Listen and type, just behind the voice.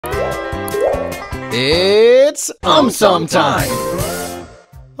It's AumSum time!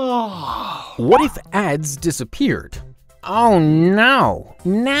 What if ads disappeared? Oh no!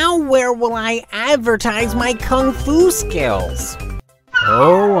 Now where will I advertise my kung fu skills?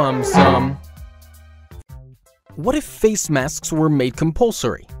 Oh, AumSum. What if face masks were made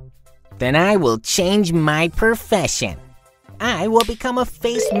compulsory? Then I will change my profession. I will become a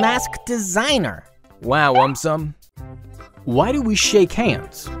face mask designer. Wow, AumSum. Why do we shake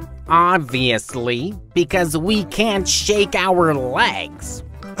hands? Obviously, because we can't shake our legs.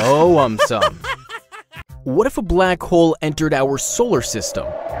 Oh, AumSum. What if a black hole entered our solar system?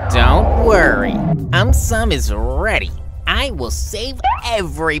 Don't worry, AumSum is ready. I will save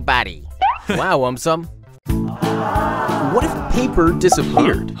everybody. Wow, AumSum. What if paper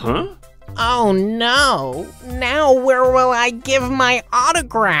disappeared? Huh? Oh no! Now where will I give my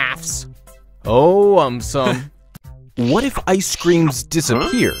autographs? Oh, AumSum. What if ice creams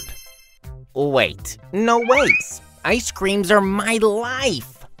disappeared? Wait, no ways. Ice creams are my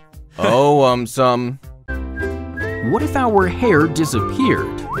life. Oh, AumSum. What if our hair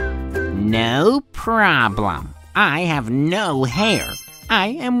disappeared? No problem. I have no hair. I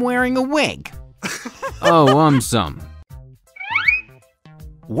am wearing a wig. Oh, AumSum.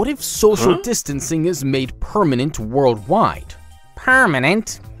 What if social distancing is made permanent worldwide?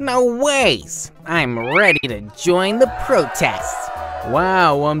 Permanent? No ways. I'm ready to join the protests.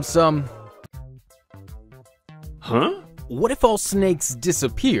 Wow, AumSum. Huh? What if all snakes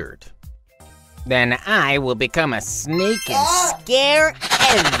disappeared? Then I will become a snake and scare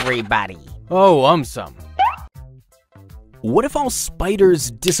everybody. Oh, AumSum. What if all spiders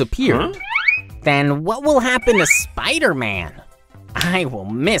disappeared? Then what will happen to Spider-Man? I will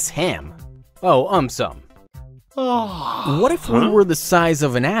miss him. Oh, AumSum. What if we were the size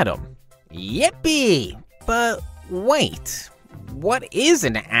of an atom? Yippee! But wait, what is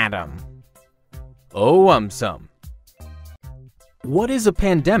an atom? Oh, AumSum. What is a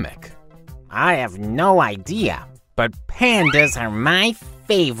pandemic? I have no idea, but pandas are my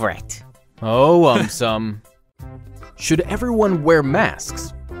favorite. Oh, AumSum. Should everyone wear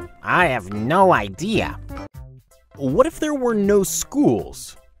masks? I have no idea. What if there were no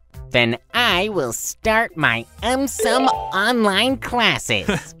schools? Then I will start my AumSum online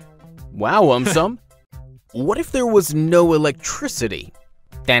classes. Wow, AumSum. What if there was no electricity?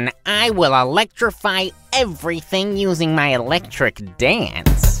 Then I will electrify everything using my electric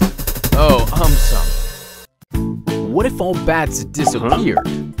dance. Oh, AumSum. What if all bats disappeared?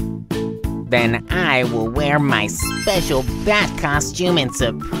 Then I will wear my special bat costume and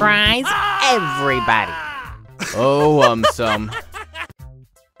surprise everybody. Oh, AumSum.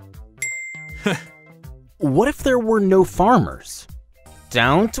 What if there were no farmers?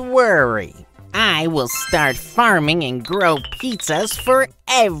 Don't worry. I will start farming and grow pizzas for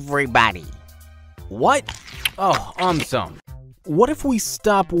everybody. What? Oh, AumSum. What if we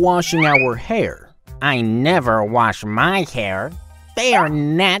stop washing our hair? I never wash my hair. They are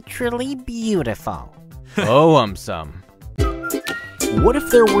naturally beautiful. Oh, AumSum. What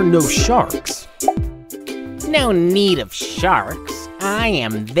if there were no sharks? No need of sharks. I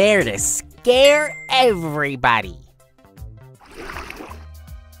am there to scare everybody.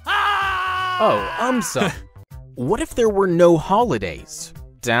 Oh, AumSum. What if there were no holidays?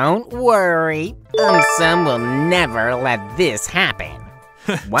 Don't worry. AumSum will never let this happen.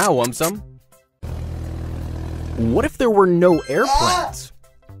 Wow, AumSum. What if there were no airplanes?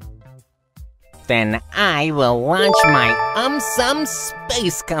 Then I will launch my AumSum's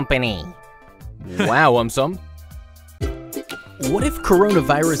space company. Wow, AumSum. What if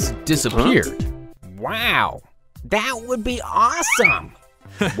coronavirus disappeared? Wow, that would be awesome.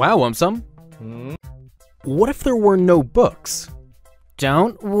 Wow, AumSum. What if there were no books?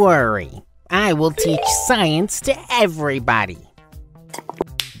 Don't worry. I will teach science to everybody.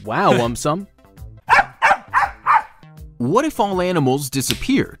 Wow, AumSum. What if all animals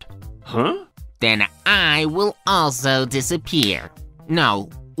disappeared? Huh? Then I will also disappear. No,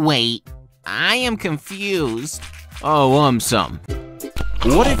 wait. I am confused. Oh, AumSum.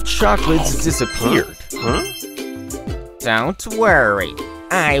 What if chocolates disappeared? Don't worry.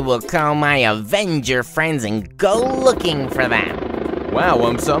 I will call my Avenger friends and go looking for them. Wow,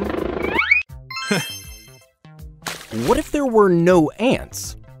 AumSum. What if there were no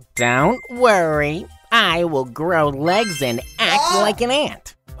ants? Don't worry. I will grow legs and act like an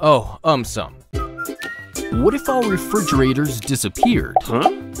ant. Oh, AumSum. What if all refrigerators disappeared?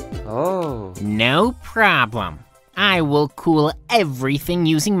 Oh. No problem. I will cool everything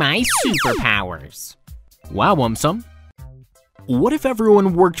using my superpowers. Wow, AumSum. What if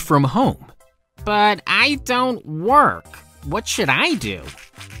everyone worked from home? But I don't work. What should I do?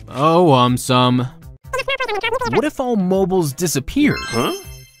 Oh, AumSum. What if all mobiles disappeared? Huh?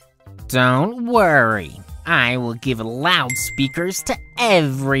 Don't worry. I will give loudspeakers to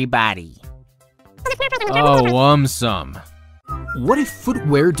everybody. Oh, some. What if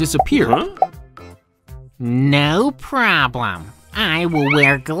footwear disappeared? Huh? No problem. I will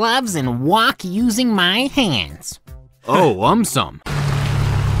wear gloves and walk using my hands. Oh, some.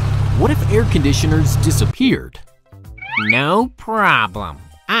 What if air conditioners disappeared? No problem.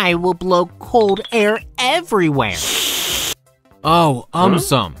 I will blow cold air everywhere. Oh,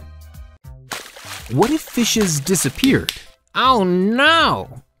 some. What if fishes disappeared? Oh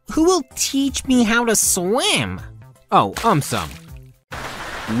no! Who will teach me how to swim? Oh, some.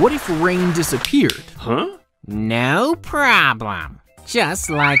 What if rain disappeared? Huh? No problem. Just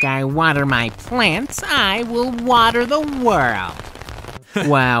like I water my plants, I will water the world.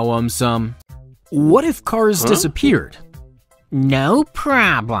 Wow, some. What if cars disappeared? No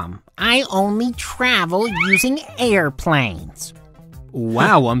problem. I only travel using airplanes.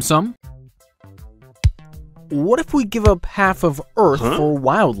 Wow, some. What if we give up half of Earth for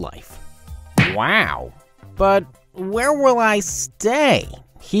wildlife? Wow. But where will I stay?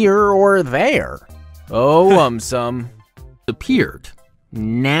 Here or there? Oh, some. Disappeared.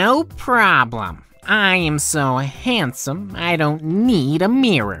 No problem. I am so handsome, I don't need a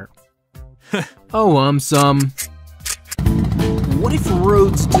mirror. Oh, some. What if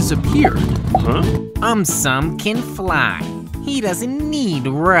roads disappeared? Huh? Some can fly. He doesn't need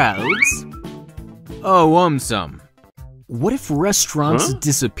roads. Oh, some. What if restaurants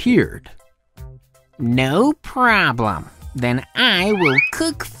disappeared? No problem. Then I will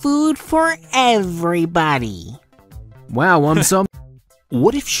cook food for everybody. Wow, some.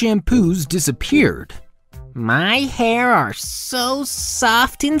 What if shampoos disappeared? My hair are so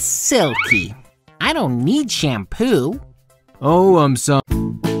soft and silky. I don't need shampoo. Oh, some.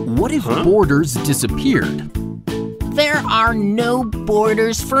 What if borders disappeared? There are no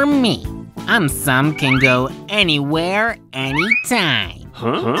borders for me. Some can go anywhere, anytime.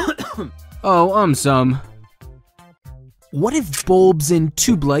 Huh? Oh, some. What if bulbs and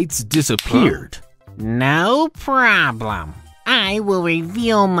tube lights disappeared? No problem. I will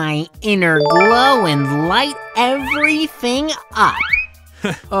reveal my inner glow and light everything up.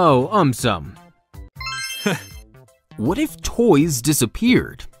 Oh, some. What if toys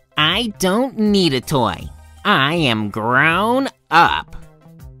disappeared? I don't need a toy. I am grown up.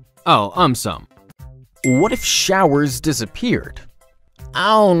 Oh, some. What if showers disappeared?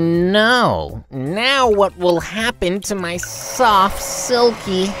 Oh no! Now what will happen to my soft,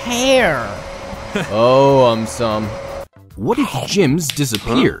 silky hair? Oh, some. What if gyms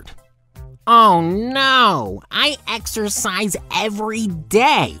disappeared? Oh no! I exercise every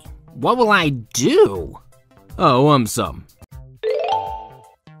day. What will I do? Oh, some.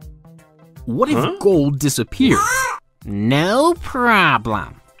 What if gold disappeared? No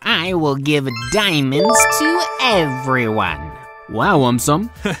problem. I will give diamonds to everyone. Wow, some.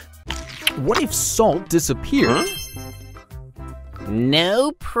 What if salt disappeared?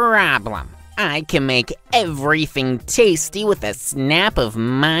 No problem. I can make everything tasty with a snap of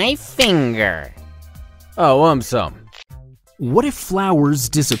my finger. Oh, some. What if flowers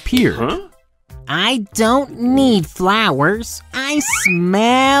disappeared? I don't need flowers. I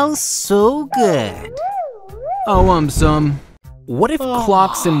smell so good. Oh, some. What if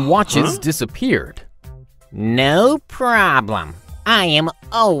clocks and watches disappeared? No problem. I am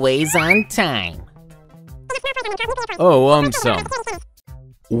always on time. Oh, some.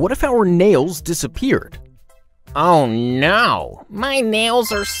 What if our nails disappeared? Oh no, my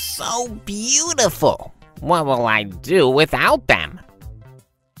nails are so beautiful. What will I do without them?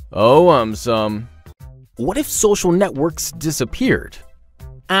 Oh, some. What if social networks disappeared?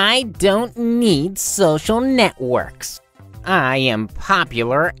 I don't need social networks. I am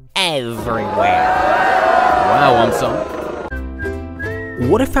popular everywhere. Wow, some.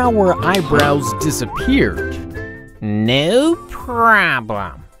 What if our eyebrows disappeared? No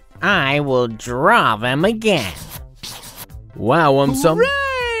problem. I will draw them again. Wow, some.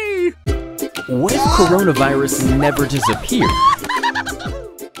 Hooray! What if coronavirus never disappeared?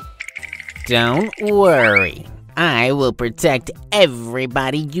 Don't worry. I will protect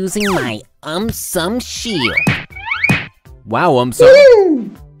everybody using my AumSum's shield. Wow,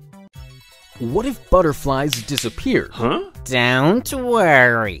 some. What if butterflies disappeared? Don't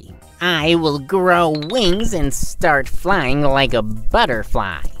worry. I will grow wings and start flying like a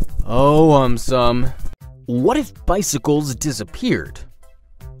butterfly. Oh, some. What if bicycles disappeared?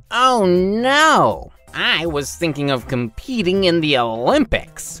 Oh no! I was thinking of competing in the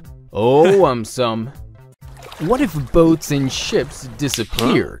Olympics. Oh, some. What if boats and ships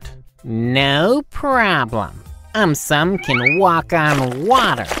disappeared? No problem. Some can walk on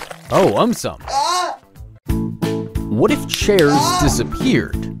water. Oh, AumSum's. What if chairs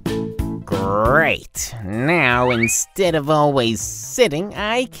disappeared? Great. Now, instead of always sitting,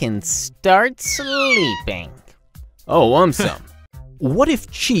 I can start sleeping. Oh, AumSum. What if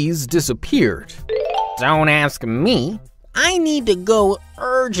cheese disappeared? Don't ask me. I need to go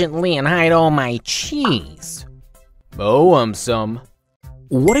urgently and hide all my cheese. Oh, AumSum.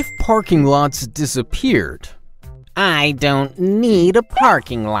 What if parking lots disappeared? I don't need a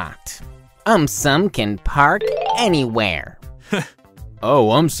parking lot. Some can park anywhere. Oh,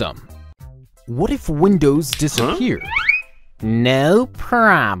 AumSum. What if windows disappeared? No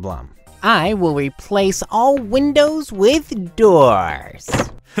problem. I will replace all windows with doors.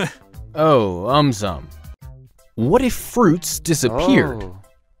 Oh, AumSum. What if fruits disappeared? Oh.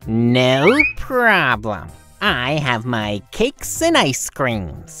 No problem. I have my cakes and ice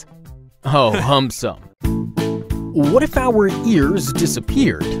creams. Oh, AumSum. What if our ears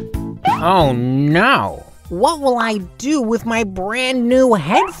disappeared? Oh no! What will I do with my brand new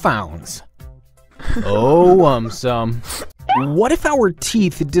headphones? Oh, AumSum. What if our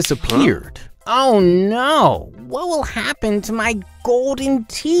teeth disappeared? Oh no! What will happen to my golden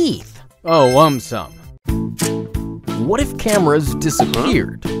teeth? Oh, AumSum. What if cameras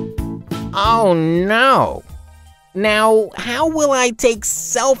disappeared? Oh no! Now, how will I take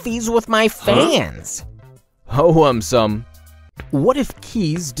selfies with my fans? Oh, AumSum. What if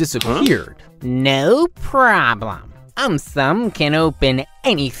keys disappeared? No problem. Some can open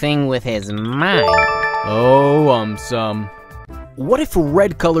anything with his mind. Oh, AumSum. What if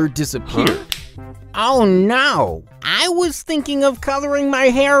red color disappeared? Oh no! I was thinking of coloring my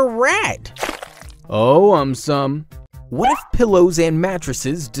hair red. Oh, AumSum. What if pillows and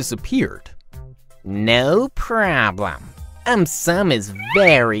mattresses disappeared? No problem. Some is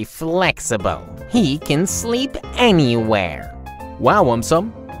very flexible. He can sleep anywhere. Wow,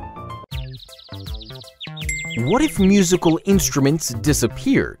 AumSum. What if musical instruments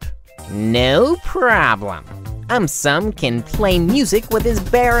disappeared? No problem. Some can play music with his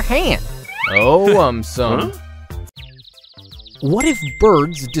bare hand. Oh, AumSum. What if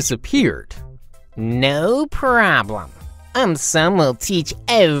birds disappeared? No problem. Some will teach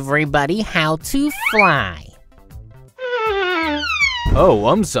everybody how to fly. Oh,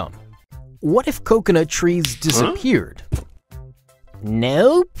 AumSum. What if coconut trees disappeared?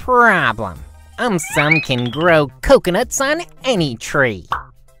 No problem. Some can grow coconuts on any tree.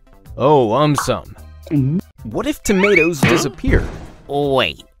 Oh, AumSum. What if tomatoes disappeared?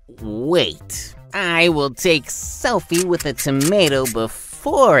 Wait. I will take selfie with a tomato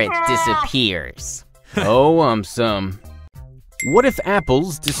before it disappears. Oh, AumSum. What if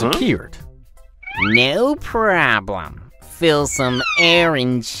apples disappeared? No problem. Fill some air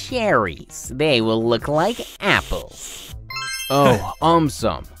in cherries. They will look like apples. Oh,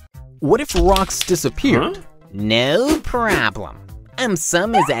 AumSum. What if rocks disappeared? No problem.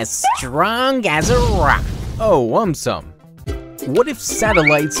 Some is as strong as a rock. Oh, AumSum. What if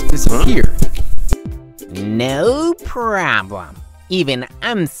satellites disappeared? No problem. Even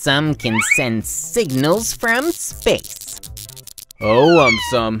some can send signals from space. Oh,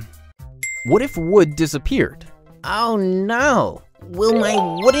 AumSum. What if wood disappeared? Oh no! Will my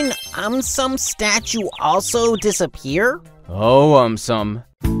wooden some statue also disappear? Oh, AumSum.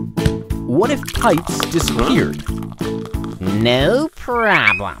 What if pipes disappeared? No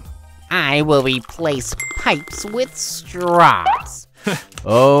problem. I will replace pipes with straws.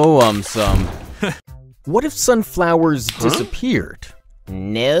 Oh, AumSum. What if sunflowers disappeared?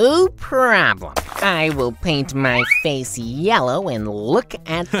 No problem. I will paint my face yellow and look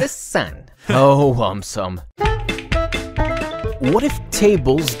at the sun. Oh, AumSum. What if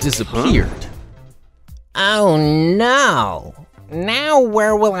tables disappeared? Oh no! Now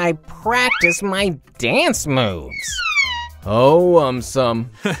where will I practice my dance moves? Oh, AumSum.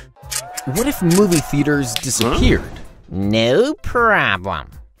 What if movie theaters disappeared? No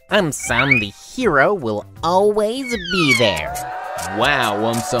problem. Some the hero will always be there. Wow,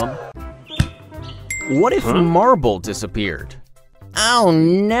 AumSum. What if marble disappeared? Oh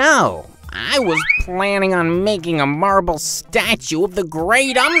no! I was planning on making a marble statue of the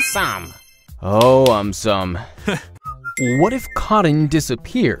great AumSum. Oh, AumSum. What if cotton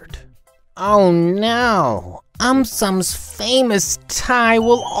disappeared? Oh no! AumSum's famous tie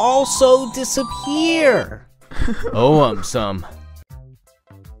will also disappear. Oh, AumSum.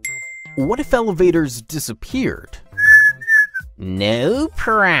 What if elevators disappeared? No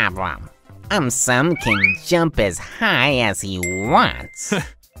problem. AumSum can jump as high as he wants.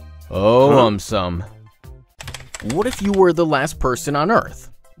 Oh, AumSum. What if you were the last person on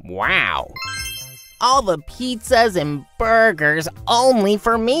Earth? Wow. All the pizzas and burgers only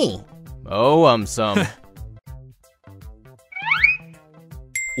for me. Oh, AumSum.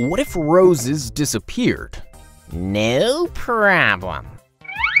 What if roses disappeared? No problem.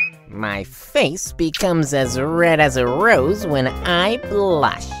 My face becomes as red as a rose when I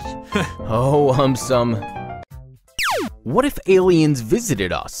blush. Oh, AumSum. What if aliens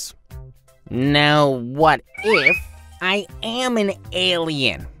visited us? Now, what if I am an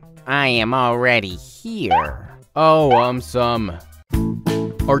alien? I am already here. Oh, AumSum.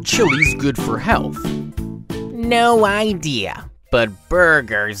 Are chilies good for health? No idea, but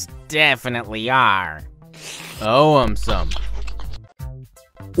burgers definitely are. Oh, AumSum.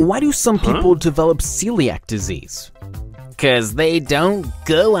 Why do some people develop celiac disease? 'Cause they don't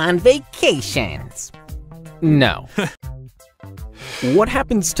go on vacations. No. What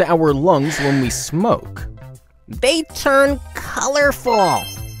happens to our lungs when we smoke? They turn colorful.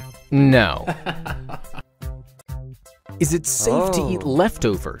 No. Is it safe to eat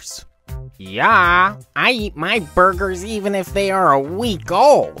leftovers? Yeah, I eat my burgers even if they are a week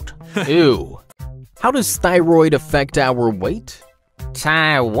old. Ew. How does thyroid affect our weight?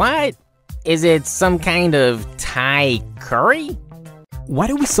 Thai what? Is it some kind of Thai curry? Why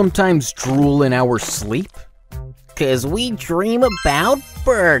do we sometimes drool in our sleep? 'Cause we dream about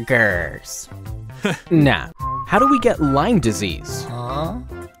burgers. Nah. How do we get Lyme disease?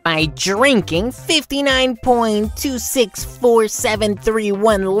 By drinking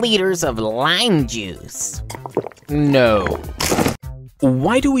 59.264731 liters of lime juice. No.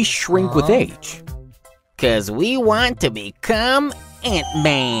 Why do we shrink with age? 'Cause we want to become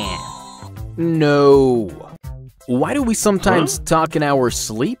Ant-Man. No. Why do we sometimes talk in our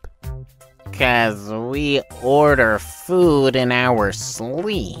sleep? 'Cause we order food in our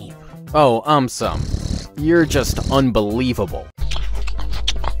sleep. Oh, AumSum. You're just unbelievable.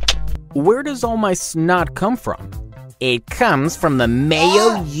 Where does all my snot come from? It comes from the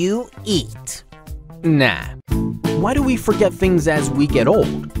mayo you eat. Nah. Why do we forget things as we get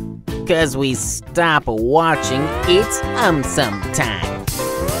old? 'Cause we stop watching It's AumSum time.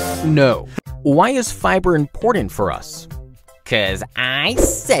 No. Why is fiber important for us? 'Cause I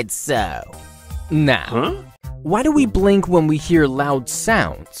said so. Nah. Why do we blink when we hear loud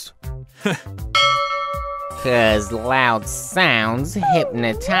sounds? 'Cause loud sounds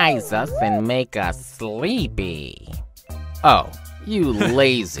hypnotize us and make us sleepy. Oh, you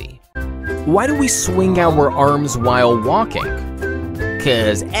lazy. Why do we swing our arms while walking?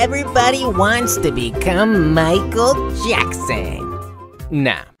 'Cause everybody wants to become Michael Jackson.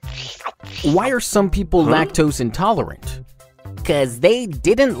 Nah. Why are some people lactose intolerant? 'Cause they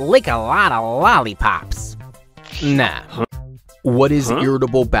didn't lick a lot of lollipops. Nah. What is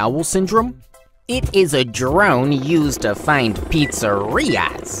irritable bowel syndrome? It is a drone used to find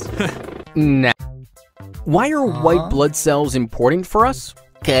pizzerias. Nah. Why are white blood cells important for us?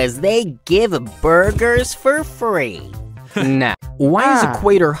 'Cause they give burgers for free. Nah. Why is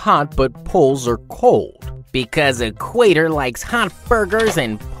equator hot but poles are cold? Because equator likes hot burgers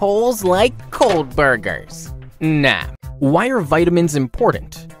and poles like cold burgers. Nah. Why are vitamins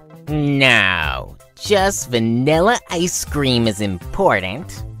important? No, just vanilla ice cream is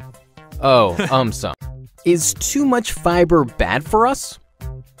important. Oh, AumSum. Is too much fiber bad for us?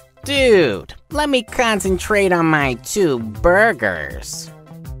 Dude, let me concentrate on my 2 burgers.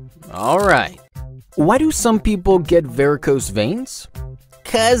 Alright. Why do some people get varicose veins?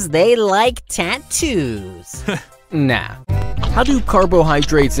 'Cause they like tattoos. Nah. How do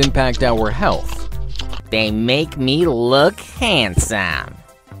carbohydrates impact our health? They make me look handsome.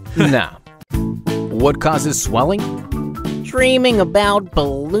 Nah. What causes swelling? Dreaming about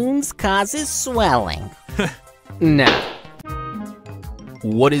balloons causes swelling. Nah.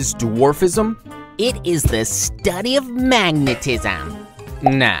 What is dwarfism? It is the study of magnetism.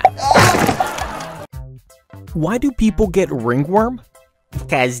 Nah. Why do people get ringworm?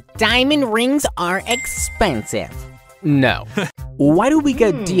 'Cause diamond rings are expensive. No. Why do we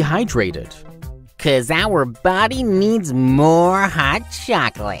get dehydrated? 'Cause our body needs more hot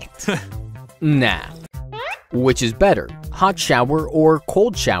chocolate. Nah. Which is better, hot shower or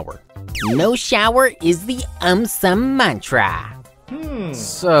cold shower? No shower is the AumSum mantra.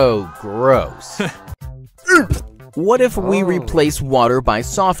 So gross. What if we replace water by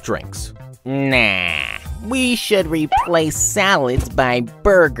soft drinks? Nah, we should replace salads by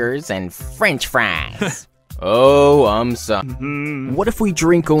burgers and french fries. Oh, AumSum. What if we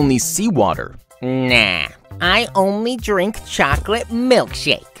drink only seawater? Nah, I only drink chocolate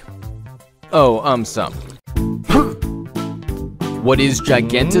milkshake. Oh, AumSum. What is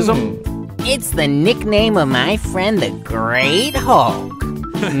gigantism? It's the nickname of my friend the Great Hulk.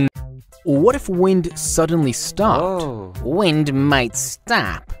 What if wind suddenly stopped? Wind might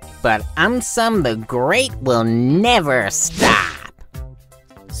stop, but AumSum the Great will never stop.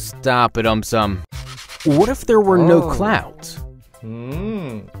 Stop it, AumSum. What if there were no clouds?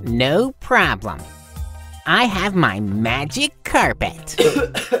 No problem. I have my magic carpet.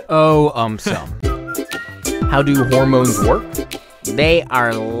 Oh, AumSum. How do hormones work? They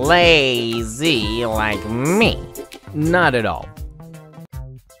are lazy like me. Not at all.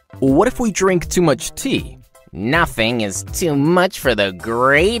 What if we drink too much tea? Nothing is too much for the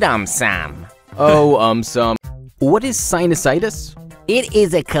great AumSum. Oh, AumSum. What is sinusitis? It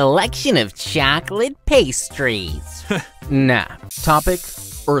is a collection of chocolate pastries. Nah. Topic,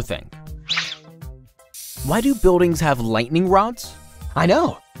 earthing. Why do buildings have lightning rods? I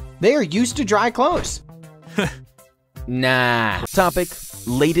know. They are used to dry clothes. Nah. Topic,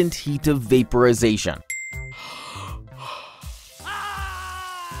 latent heat of vaporization.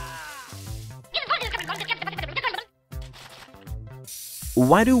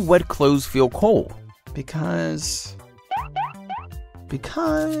 Why do wet clothes feel cold? Because...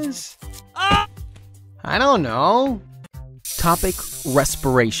 I don't know. Topic,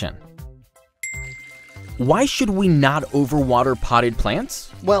 respiration. Why should we not overwater potted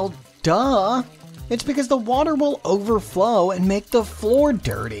plants? Well, duh. It's because the water will overflow and make the floor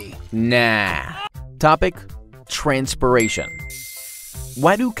dirty. Nah. Topic, transpiration.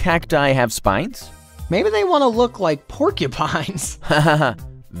 Why do cacti have spines? Maybe they want to look like porcupines. Haha,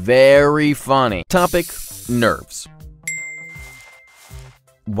 very funny. Topic, nerves.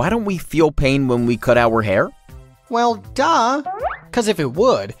 Why don't we feel pain when we cut our hair? Well, duh. Because if it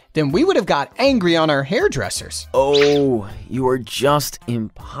would, then we would have got angry on our hairdressers. Oh, you are just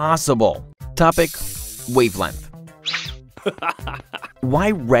impossible. Topic, wavelength.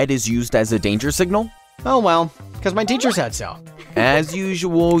 Why red is used as a danger signal? Oh well, because my teacher said so. As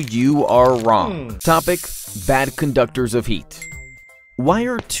usual, you are wrong. Topic, bad conductors of heat. Why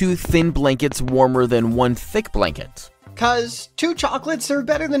are 2 thin blankets warmer than 1 thick blanket? Because 2 chocolates are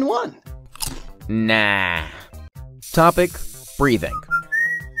better than 1. Nah. Topic, breathing.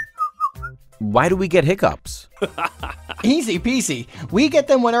 Why do we get hiccups? Easy peasy. We get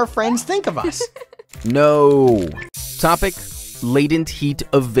them when our friends think of us. No. Topic, latent heat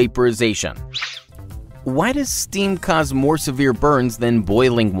of vaporization. Why does steam cause more severe burns than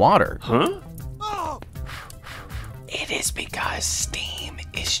boiling water? It is because steam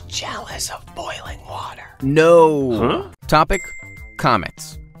is jealous of boiling water. No. Topic,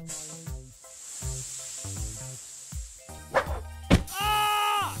 comets.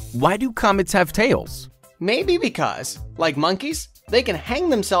 Why do comets have tails? Maybe because, like monkeys, they can hang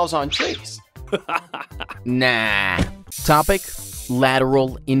themselves on trees. Nah. Topic,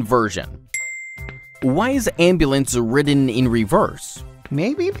 lateral inversion. Why is ambulance ridden in reverse?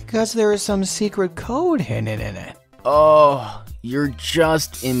 Maybe because there is some secret code hidden in it. Oh, you're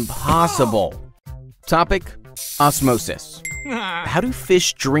just impossible. Topic, osmosis. How do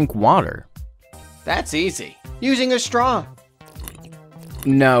fish drink water? That's easy. Using a straw.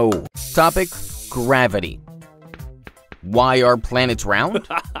 No. Topic, gravity. Why are planets round?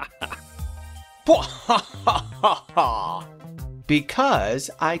 Because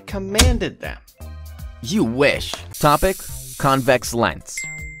I commanded them. You wish. Topic, convex lens.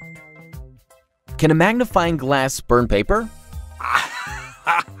 Can a magnifying glass burn paper?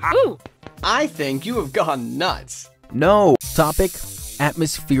 I think you have gone nuts. No. Topic,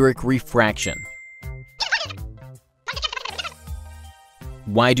 atmospheric refraction.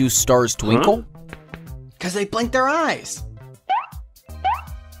 Why do stars twinkle? Because they blink their eyes.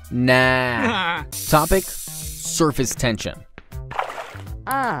 Nah. Topic, surface tension.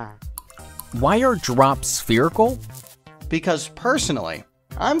 Why are drops spherical? Because personally,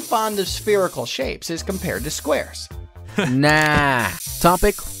 I'm fond of spherical shapes as compared to squares. Nah.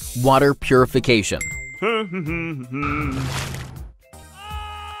 Topic, water purification.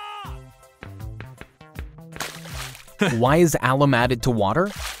 Why is alum added to water?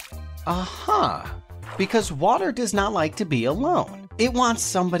 Because water does not like to be alone. It wants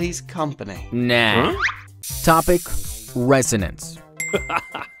somebody's company. Nah. Topic, resonance.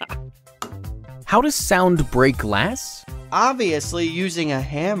 How does sound break glass? Obviously using a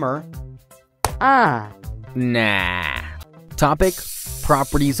hammer. Nah. Topic,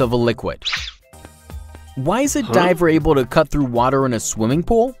 properties of a liquid. Why is a diver able to cut through water in a swimming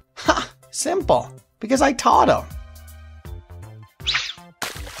pool? Simple. Because I taught him.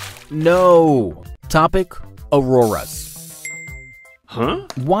 No. Topic, auroras.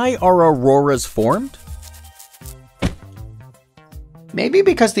 Why are auroras formed? Maybe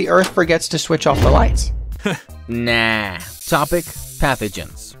because the Earth forgets to switch off the lights. Nah. Topic,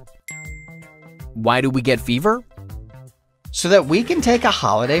 Pathogens. Why do we get fever? So that we can take a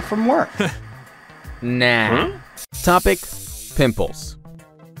holiday from work. Nah. Topic, pimples.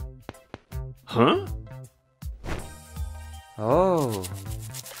 Huh? Oh.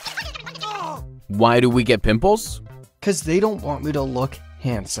 Why do we get pimples? Because they don't want me to look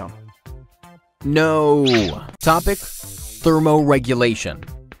handsome. No. Topic, thermoregulation.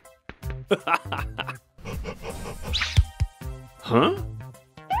 Huh?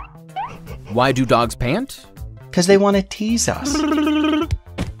 Why do dogs pant? Because they want to tease us.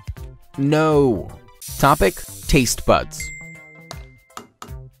 No. Topic, taste buds.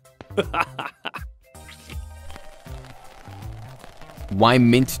 Why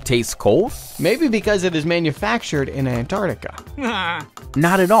mint tastes cold? Maybe because it is manufactured in Antarctica.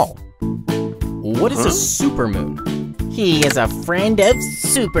 Not at all. What is a supermoon? He is a friend of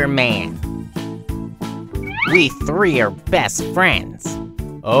Superman. We three are best friends.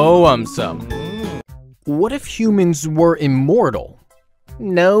 Oh, some. What if humans were immortal?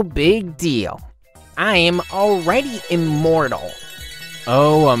 No big deal. I am already immortal.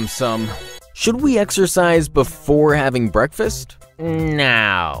 Oh, some. Should we exercise before having breakfast?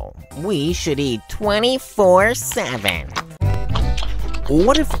 No, we should eat 24/7.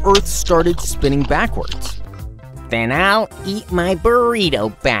 What if Earth started spinning backwards? Then I'll eat my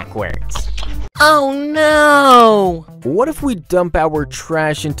burrito backwards. Oh no! What if we dump our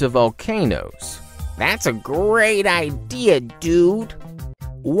trash into volcanoes? That's a great idea, dude.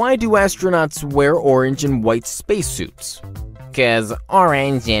 Why do astronauts wear orange and white spacesuits? 'Cause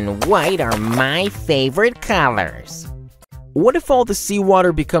orange and white are my favorite colors. What if all the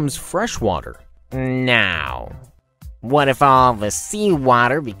seawater becomes freshwater? Now, what if all the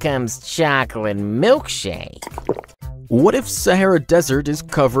seawater becomes chocolate milkshake? What if Sahara Desert is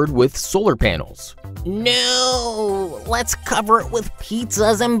covered with solar panels? No, let's cover it with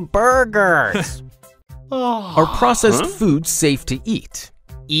pizzas and burgers. Are processed foods safe to eat?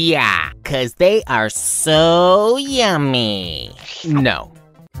 Yeah, 'cause they are so yummy. No.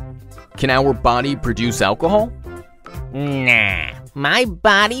 Can our body produce alcohol? Nah, my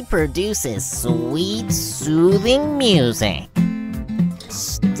body produces sweet, soothing music.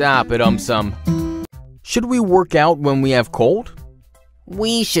 Stop it, some. Should we work out when we have cold?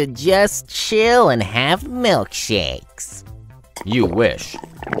 We should just chill and have milkshakes. You wish.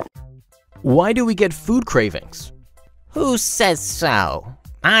 Why do we get food cravings? Who says so?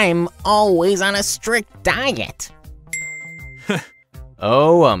 I'm always on a strict diet.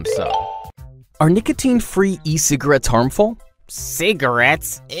 Oh, some. Are nicotine-free e-cigarettes harmful?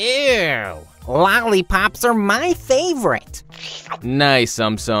 Cigarettes? Ew. Lollipops are my favorite. Nice,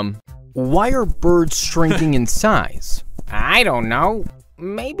 some. Why are birds shrinking in size? I don't know.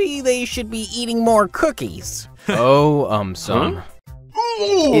 Maybe they should be eating more cookies. Oh, some.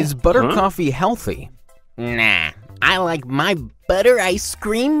 Is butter coffee healthy? Nah, I like my butter ice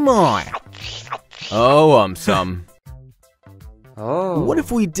cream more. Oh, some. Oh. What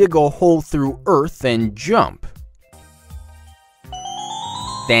if we dig a hole through Earth and jump?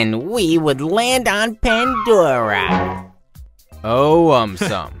 Then we would land on Pandora. Oh,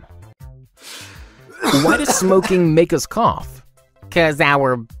 some. Why does smoking make us cough? 'Cause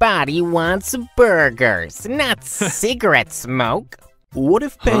our body wants burgers, not cigarette smoke. What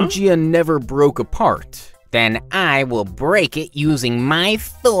if Pangea never broke apart? Then I will break it using my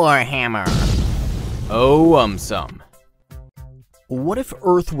Thor hammer. Oh, some. What if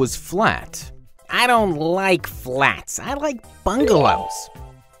Earth was flat? I don't like flats, I like bungalows.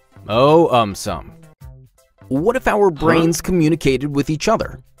 Oh, some. What if our brains communicated with each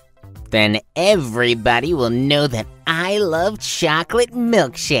other? Then everybody will know that I love chocolate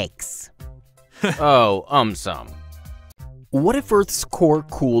milkshakes. Oh, some. What if Earth's core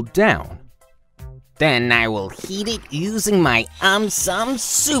cooled down? Then I will heat it using my AumSum's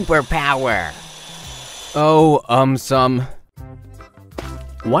superpower. Oh, some.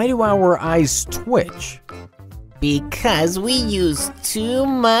 Why do our eyes twitch? Because we use too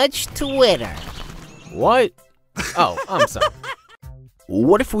much Twitter. What? Oh, some.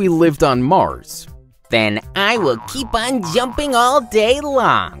 What if we lived on Mars? Then I will keep on jumping all day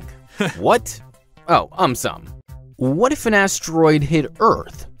long. What? Oh, some. What if an asteroid hit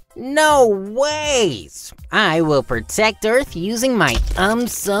Earth? No ways! I will protect Earth using my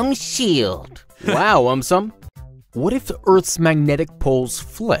AumSum shield. Wow, some. What if Earth's magnetic poles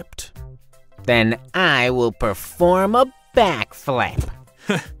flipped? Then I will perform a backflip.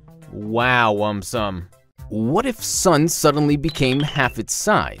 Wow, some. What if Sun suddenly became half its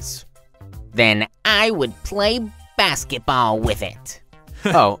size? Then I would play basketball with it.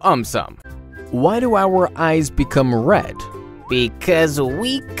 Oh, some. Why do our eyes become red? Because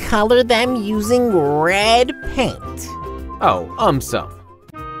we color them using red paint. Oh, AumSum.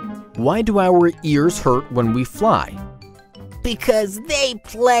 Why do our ears hurt when we fly? Because they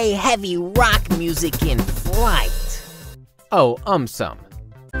play heavy rock music in flight. Oh, AumSum.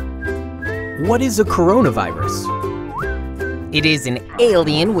 What is a coronavirus? It is an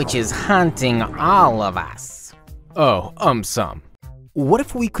alien which is haunting all of us. Oh, AumSum. What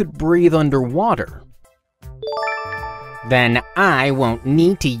if we could breathe underwater? Then I won't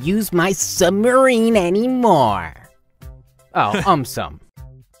need to use my submarine anymore. Oh, AumSum.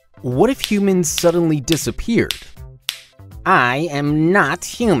 What if humans suddenly disappeared? I am not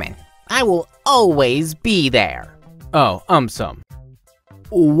human. I will always be there. Oh, AumSum.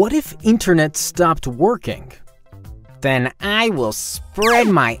 What if internet stopped working? Then I will spread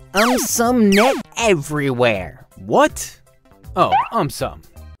my AumSum net everywhere. What? Oh, AumSum.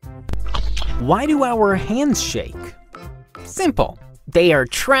 Why do our hands shake? Simple. They are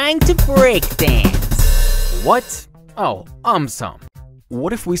trying to break dance. What? Oh, AumSum.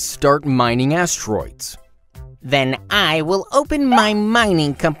 What if we start mining asteroids? Then I will open my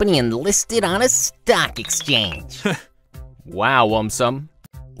mining company and list it on a stock exchange. Wow, AumSum.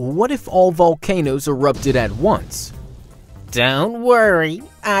 What if all volcanoes erupted at once? Don't worry,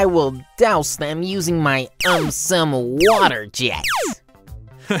 I will douse them using my AumSum water jets.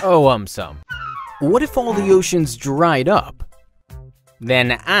 Oh, AumSum. What if all the oceans dried up?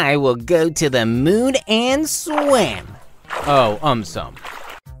 Then I will go to the moon and swim. Oh, AumSum.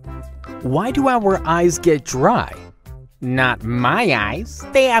 Why do our eyes get dry? Not my eyes,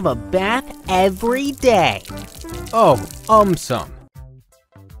 they have a bath every day. Oh, AumSum.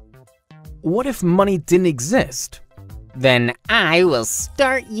 What if money didn't exist? Then I will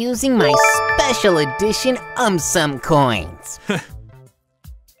start using my special edition AumSum coins.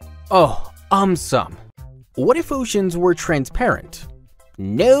 Oh, AumSum. What if oceans were transparent?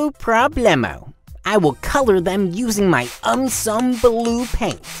 No problemo. I will color them using my AumSum blue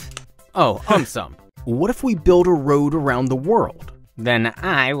paint. Oh, AumSum. What if we build a road around the world? Then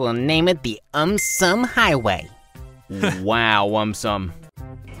I will name it the AumSum Highway. Wow, AumSum.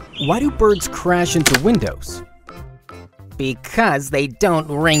 Why do birds crash into windows? Because they don't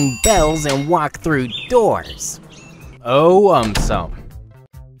ring bells and walk through doors. Oh, AumSum.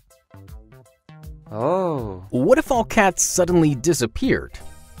 Oh. What if all cats suddenly disappeared?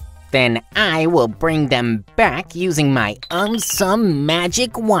 Then I will bring them back using my AumSum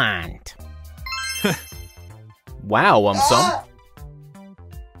magic wand. Wow, AumSum.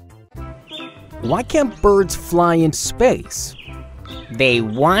 Why can't birds fly in space? They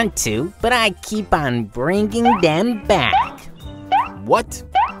want to, but I keep on bringing them back. What?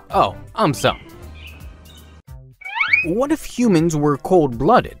 Oh, AumSum. What if humans were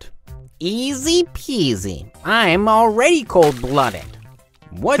cold-blooded? Easy peasy. I'm already cold-blooded.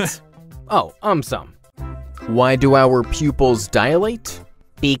 What? Oh, AumSum. Why do our pupils dilate?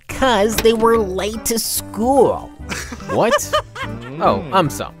 Because they were late to school. What? Oh,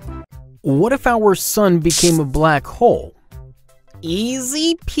 AumSum. What if our sun became a black hole?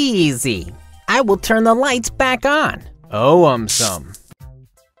 Easy peasy. I will turn the lights back on. Oh, AumSum.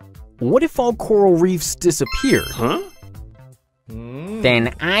 What if all coral reefs disappeared? Huh?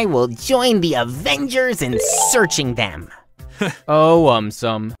 Then I will join the Avengers in searching them. Oh,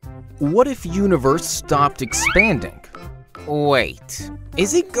 AumSum. What if universe stopped expanding? Wait,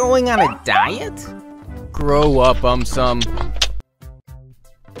 is it going on a diet? Grow up, AumSum.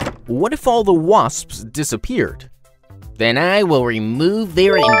 What if all the wasps disappeared? Then I will remove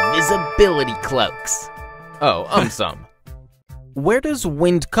their invisibility cloaks. Oh, AumSum. Where does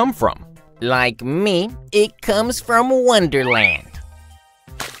wind come from? Like me, it comes from Wonderland.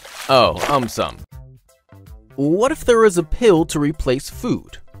 Oh, AumSum. What if there was a pill to replace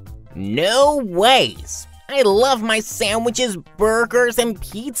food? No ways. I love my sandwiches, burgers, and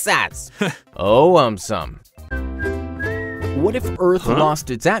pizzas. Oh, AumSum. What if Earth lost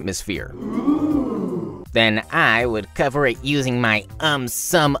its atmosphere? Then I would cover it using my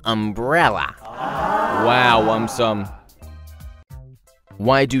AumSum umbrella. Wow, AumSum.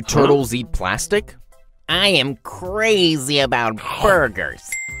 Why do turtles eat plastic? I am crazy about burgers.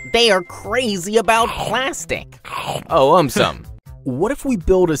 They are crazy about plastic. Oh, AumSum. What if we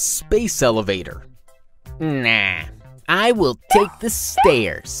build a space elevator? Nah, I will take the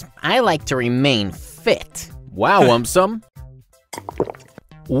stairs. I like to remain fit. Wow, AumSum.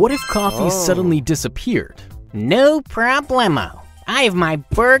 What if coffee suddenly disappeared? No problemo. I have my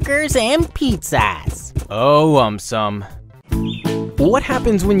burgers and pizzas. Oh, AumSum. What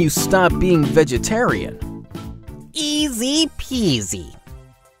happens when you stop being vegetarian? Easy peasy.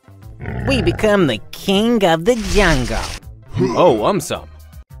 We become the king of the jungle. Oh, some.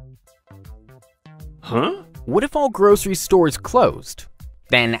 Huh? What if all grocery stores closed?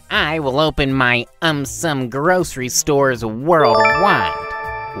 Then I will open my some grocery stores worldwide.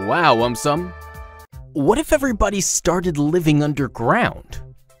 Wow, some. What if everybody started living underground?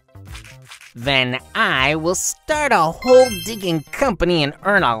 Then I will start a hole digging company and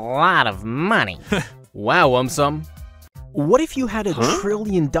earn a lot of money. Wow, some. What if you had $1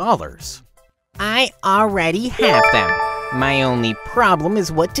 trillion? I already have them. My only problem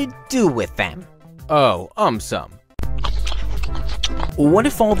is what to do with them. Oh, some. What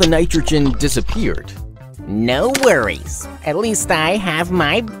if all the nitrogen disappeared? No worries. At least I have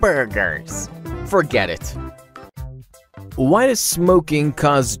my burgers. Forget it. Why does smoking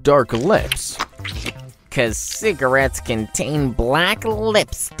cause dark lips? 'Cause cigarettes contain black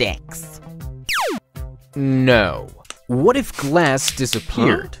lipsticks. No. What if glass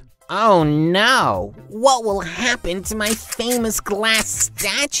disappeared? Oh no! What will happen to my famous glass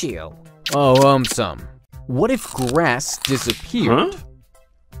statue? Oh, some. What if grass disappeared?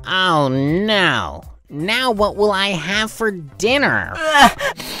 Oh no! Now what will I have for dinner?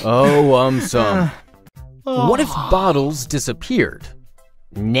 Oh, some. What if bottles disappeared?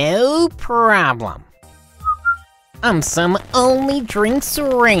 No problem. Some only drinks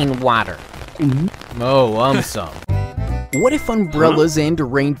rainwater. Oh, some. What if umbrellas and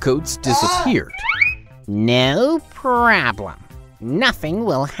raincoats disappeared? No problem. Nothing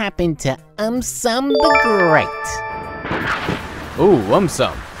will happen to some the Great. Oh,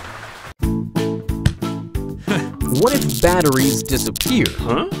 some. What if batteries disappeared?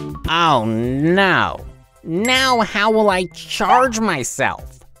 Oh no. Now how will I charge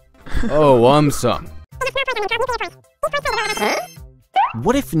myself? Oh, some.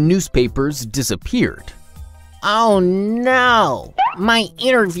 What if newspapers disappeared? Oh no. My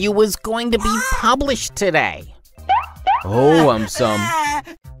interview was going to be published today. Oh, some.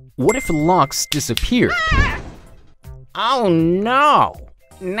 What if locks disappeared? Oh no.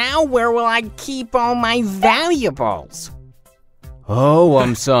 Now where will I keep all my valuables?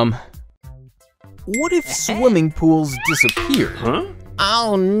 Oh, some. What if swimming pools disappeared?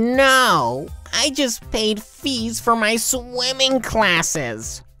 Oh no. I just paid fees for my swimming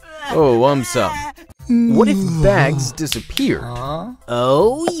classes. Oh, some. What if bags disappeared?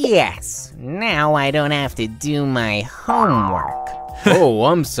 Oh yes. Now I don't have to do my homework.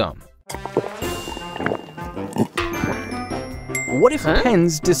 Oh, some. What if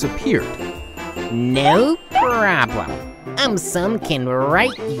pens disappeared? No problem. Some can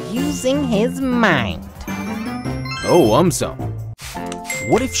write using his mind. Oh, some.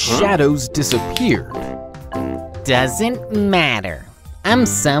 What if shadows disappeared? Doesn't matter.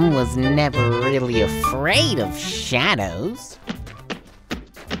 Some was never really afraid of shadows.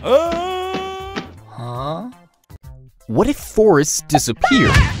 What if forests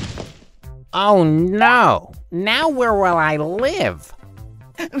disappeared? Oh no. Now where will I live?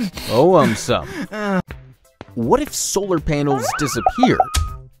 Oh, some. What if solar panels disappeared?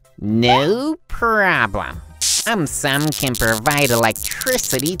 No problem. Some can provide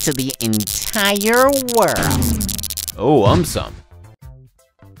electricity to the entire world. Oh, some.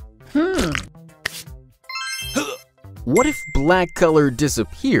 What if black color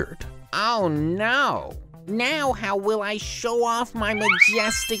disappeared? Oh no. Now how will I show off my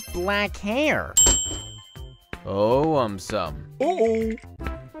majestic black hair? Oh, some.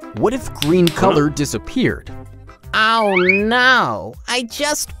 What if green color disappeared? Oh no. I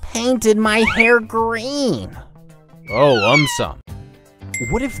just painted my hair green. Oh, some.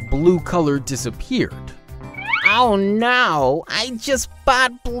 What if blue color disappeared? Oh no. I just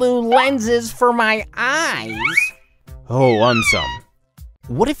bought blue lenses for my eyes. Oh, some.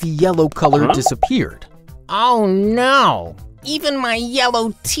 What if yellow color disappeared? Oh no. Even my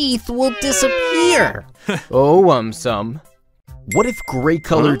yellow teeth will disappear. Oh, some. What if gray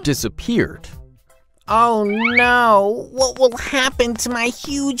color disappeared? Oh no. What will happen to my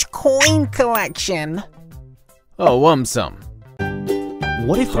huge coin collection? Oh, some.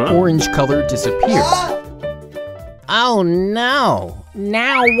 What if orange color disappeared? Oh no.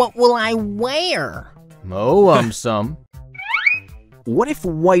 Now what will I wear? Oh, some. What if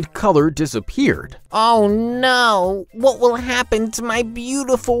white color disappeared? Oh no. What will happen to my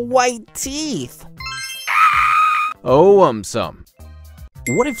beautiful white teeth? Oh, some.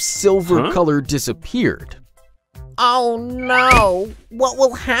 What if silver color disappeared? Oh no. What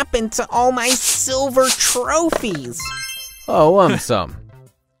will happen to all my silver trophies? Oh, some.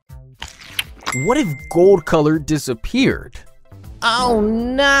 What if gold color disappeared? Oh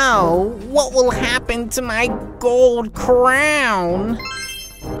no. What will happen to my gold crown?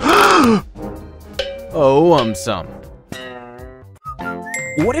 Oh, some.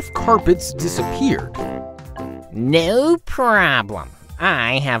 What if carpets disappeared? No problem.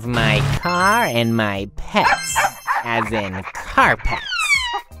 I have my car and my pets, as in carpets.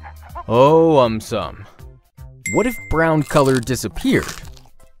 Oh, some. What if brown color disappeared?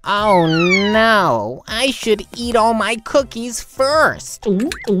 Oh no, I should eat all my cookies first.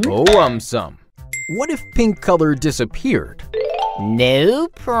 Oh, some. What if pink color disappeared? No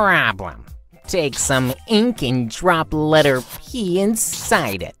problem. Take some ink and drop letter P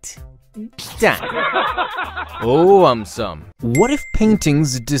inside it. Done. Oh, some. What if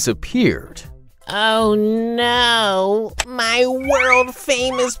paintings disappeared? Oh no, my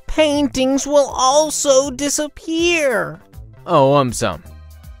world-famous paintings will also disappear. Oh, some.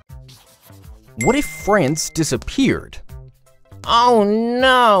 What if France disappeared? Oh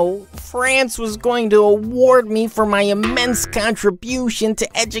no, France was going to award me for my immense contribution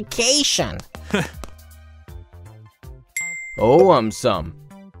to education. Oh, some.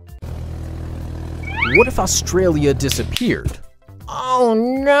 What if Australia disappeared? Oh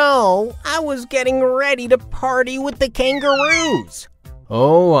no, I was getting ready to party with the kangaroos.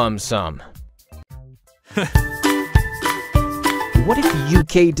 Oh, some. What if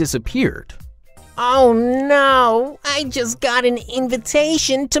UK disappeared? Oh no, I just got an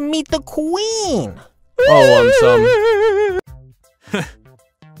invitation to meet the Queen. Oh, some.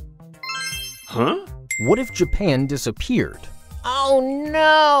 Huh? What if Japan disappeared? Oh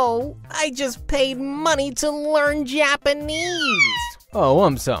no, I just paid money to learn Japanese.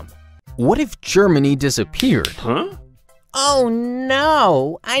 Oh, some. What if Germany disappeared? Huh? Oh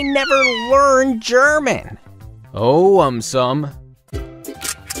no, I never learned German. Oh, some.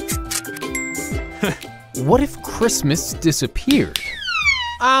 What if Christmas disappeared?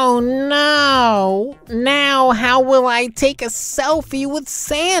 Oh no, now how will I take a selfie with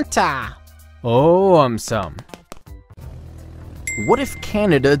Santa? Oh, some. What if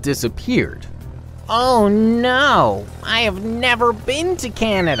Canada disappeared? Oh no, I have never been to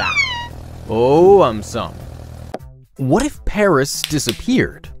Canada. Oh, some. What if Paris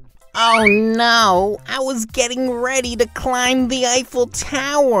disappeared? Oh no, I was getting ready to climb the Eiffel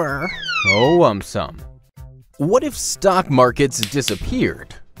Tower. Oh, some. What if stock markets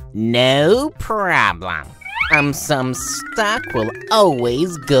disappeared? No problem. Some stock will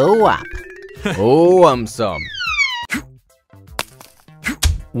always go up. Oh, some.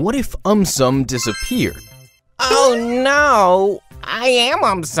 What if some disappeared? Oh no, I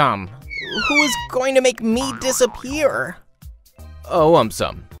am some. Who is going to make me disappear? Oh,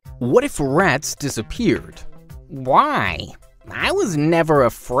 some. What if rats disappeared? Why? I was never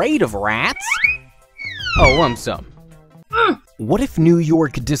afraid of rats. Oh, some. What if New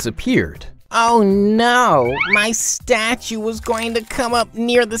York disappeared? Oh no, my statue was going to come up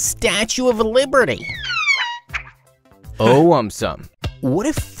near the Statue of Liberty. Oh, some. What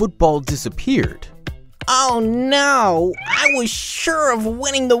if football disappeared? Oh no, I was sure of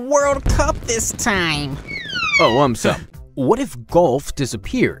winning the World Cup this time. Oh, some. What if golf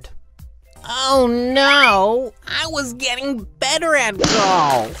disappeared? Oh no, I was getting better at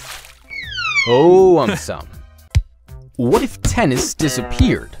golf. Oh, some. What if tennis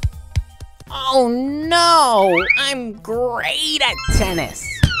disappeared? Oh no, I'm great at tennis.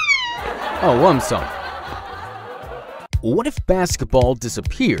 Oh, some. What if basketball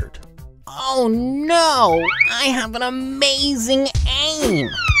disappeared? Oh no, I have an amazing aim.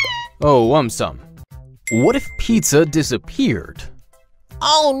 Oh, some. What if pizza disappeared?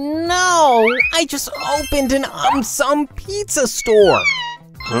 Oh no, I just opened an some pizza store.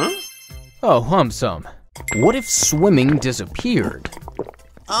 Huh? Oh, some. What if swimming disappeared?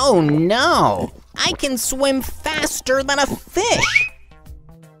 Oh no, I can swim faster than a fish.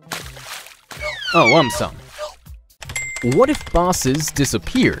 Oh, some. What if bosses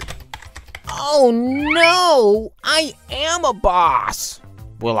disappeared? Oh no, I am a boss.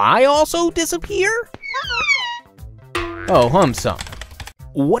 Will I also disappear? Oh, some.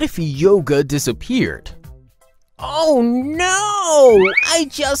 What if yoga disappeared? Oh no, I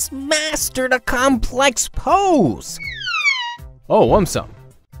just mastered a complex pose. Oh, some.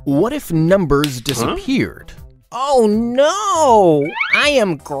 What if numbers disappeared? Oh no, I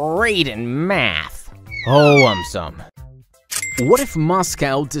am great in math. Oh, some. What if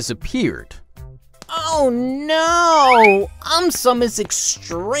Moscow disappeared? Oh no, some is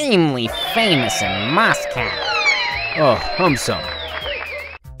extremely famous in Moscow. Oh, some.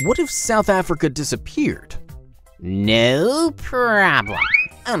 What if South Africa disappeared? No problem,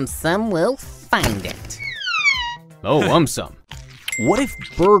 some will find it. Oh, some. What if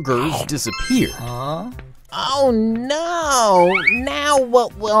burgers disappeared? Oh no, now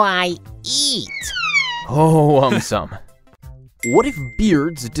what will I eat? Oh, some. What if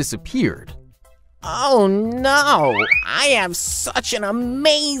beards disappeared? Oh no, I have such an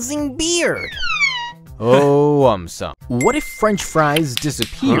amazing beard. Oh, AumSum. What if French fries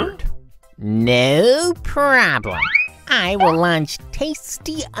disappeared? No problem. I will launch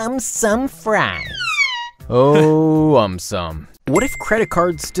tasty AumSum fries. Oh, AumSum. What if credit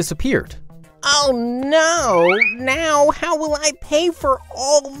cards disappeared? Oh no, now how will I pay for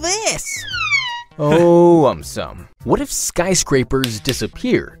all this? Oh, AumSum. What if skyscrapers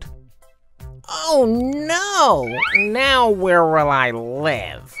disappeared? Oh no, now where will I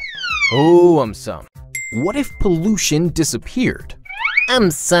live? Oh, AumSum. What if pollution disappeared?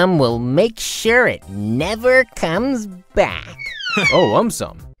 AumSum will make sure it never comes back. Oh,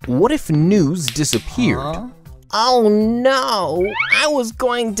 AumSum. What if news disappeared? Oh no, I was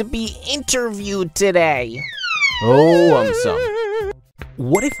going to be interviewed today. Oh, AumSum.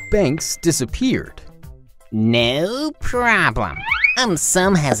 What if banks disappeared? No problem.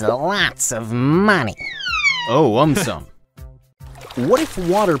 AumSum has lots of money. Oh, AumSum. What if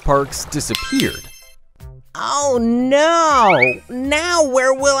water parks disappeared? Oh no, now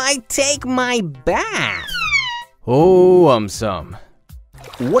where will I take my bath? Oh, AumSum.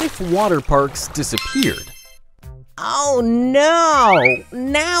 What if water parks disappeared? Oh no,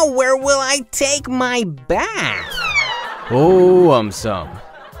 now where will I take my bath? Oh, AumSum.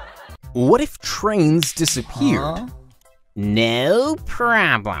 What if trains disappeared? No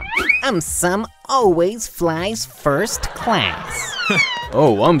problem. AumSum always flies first class.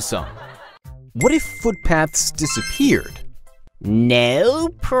 Oh, AumSum. What if footpaths disappeared? No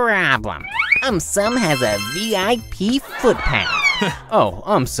problem. AumSum has a VIP footpath. Oh,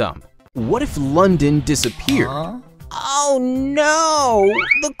 AumSum. What if London disappeared? Oh no,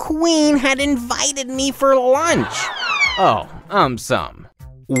 the Queen had invited me for lunch. Oh, AumSum.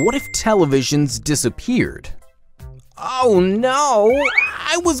 What if televisions disappeared? Oh no,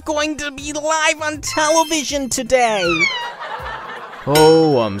 I was going to be live on television today.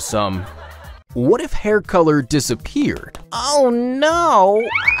 Oh, AumSum. What if hair color disappeared? Oh no,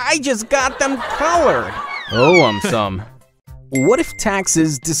 I just got them colored. Oh, AumSum. What if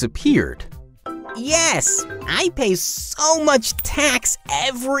taxes disappeared? Yes, I pay so much tax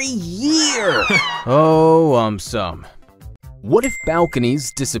every year. Oh, AumSum. What if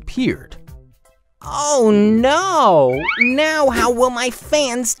balconies disappeared? Oh no, now how will my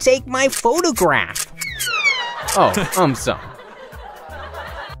fans take my photograph? Oh, AumSum.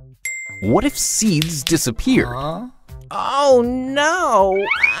 What if seeds disappeared? Oh no,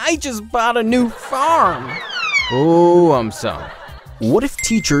 I just bought a new farm. Oh, AumSum. What if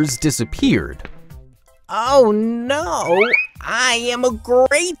teachers disappeared? Oh no, I am a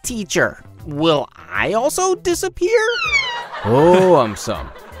great teacher. Will I also disappear? Oh, AumSum.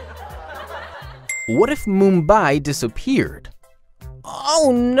 What if Mumbai disappeared?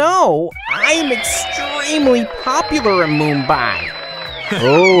 Oh no, I am extremely popular in Mumbai.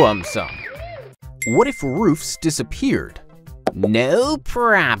 Oh, AumSum. What if roofs disappeared? No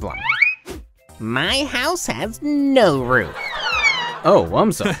problem. My house has no roof. Oh,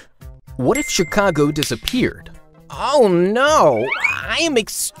 AumSum. What if Chicago disappeared? Oh no, I am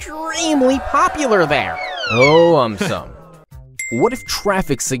extremely popular there. Oh, AumSum. What if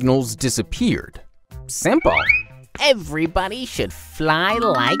traffic signals disappeared? Simple. Everybody should fly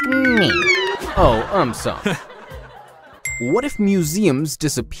like me. Oh, AumSum. What if museums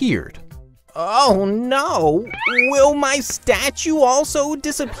disappeared? Oh no, will my statue also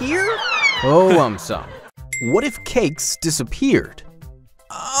disappear? Oh, AumSum. What if cakes disappeared?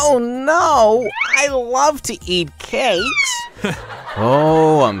 Oh no, I love to eat cakes.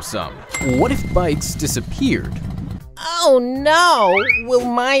 Oh, AumSum. What if bikes disappeared? Oh no, will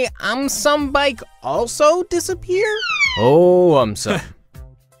my AumSum bike also disappear? Oh, AumSum.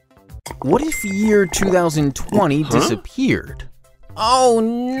 What if year 2020 disappeared? Oh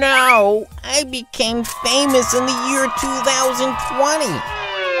no, I became famous in the year 2020.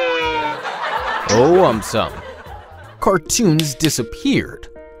 Oh, AumSum. Cartoons disappeared.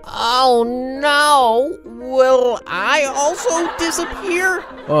 Oh no, will I also disappear?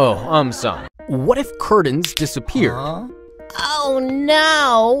 Oh, AumSum. What if curtains disappeared? Oh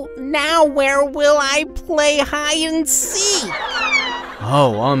no, now where will I play hide and seek?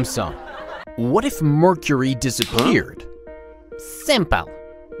 Oh, AumSum. What if Mercury disappeared? Simple.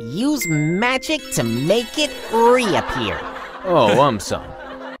 Use magic to make it reappear. Oh, AumSum.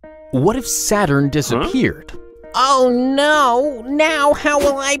 What if Saturn disappeared? Oh no, now how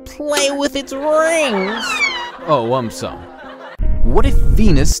will I play with its rings? Oh, AumSum. What if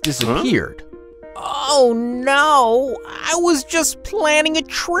Venus disappeared? Oh no, I was just planning a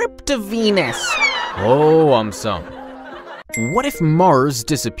trip to Venus. Oh, AumSum. What if Mars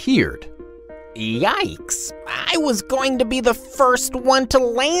disappeared? Yikes! I was going to be the first one to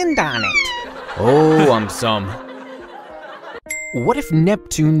land on it. Oh, AumSum. What if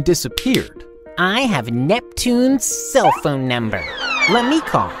Neptune disappeared? I have Neptune's cell phone number. Let me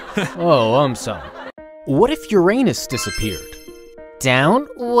call. Oh, AumSum. What if Uranus disappeared? Don't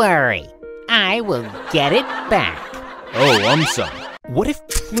worry. I will get it back. Oh, AumSum. What if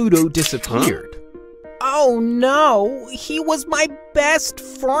Pluto disappeared? Oh no, he was my best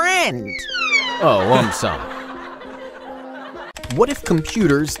friend. Oh, AumSum. What if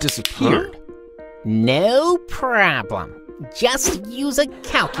computers disappeared? No problem. Just use a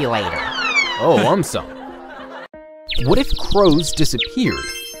calculator. Oh, AumSum. What if crows disappeared?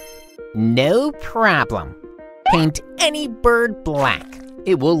 No problem. Paint any bird black.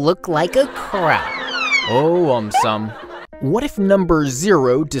 It will look like a crow. Oh, AumSum. What if number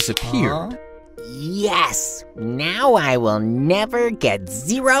 0 disappeared? Yes! Now I will never get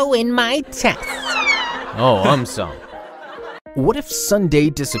 0 in my test. Oh, AumSum. What if Sunday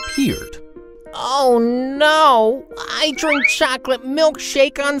disappeared? Oh no! I drink chocolate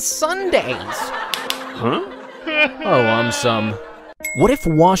milkshake on Sundays. Huh? Oh, AumSum. What if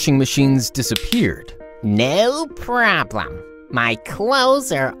washing machines disappeared? No problem. My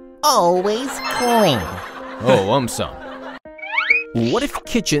clothes are always clean. Oh, AumSum. What if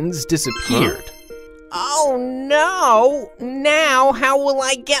kitchens disappeared? Oh no! Now how will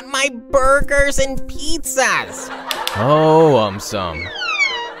I get my burgers and pizzas? Oh, AumSum.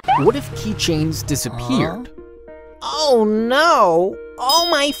 What if keychains disappeared? Oh no! All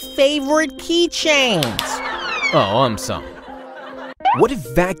my favorite keychains! Oh, AumSum. What if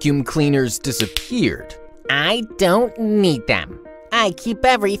vacuum cleaners disappeared? I don't need them. I keep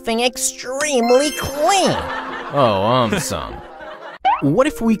everything extremely clean. Oh, AumSum. What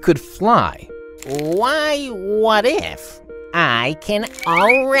if we could fly? Why, what if? I can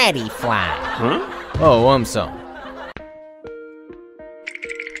already fly. Huh? Oh, AumSum.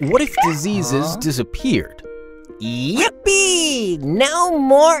 What if diseases disappeared? Yippee! No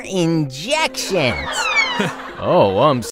more injections! Oh, AumSum.